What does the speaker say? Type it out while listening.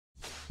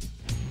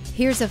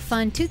Here's a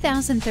fun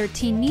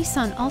 2013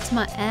 Nissan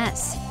Altima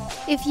S.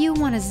 If you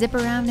want to zip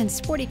around in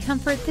sporty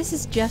comfort, this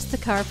is just the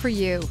car for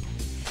you.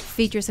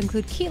 Features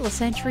include keyless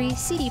entry,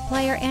 CD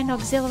player, and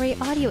auxiliary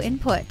audio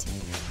input.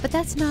 But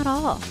that's not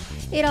all.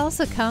 It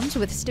also comes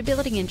with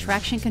stability and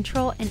traction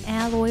control and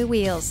alloy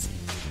wheels.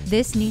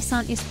 This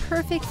Nissan is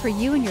perfect for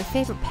you and your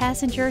favorite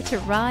passenger to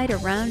ride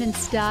around in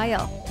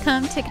style.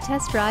 Come take a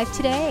test drive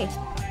today.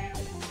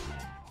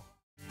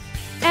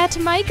 At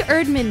Mike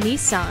Erdman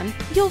Nissan,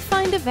 you'll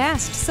find a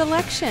vast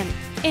selection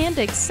and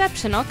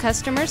exceptional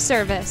customer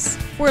service.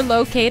 We're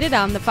located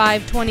on the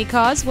 520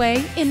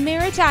 Causeway in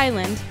Merritt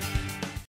Island.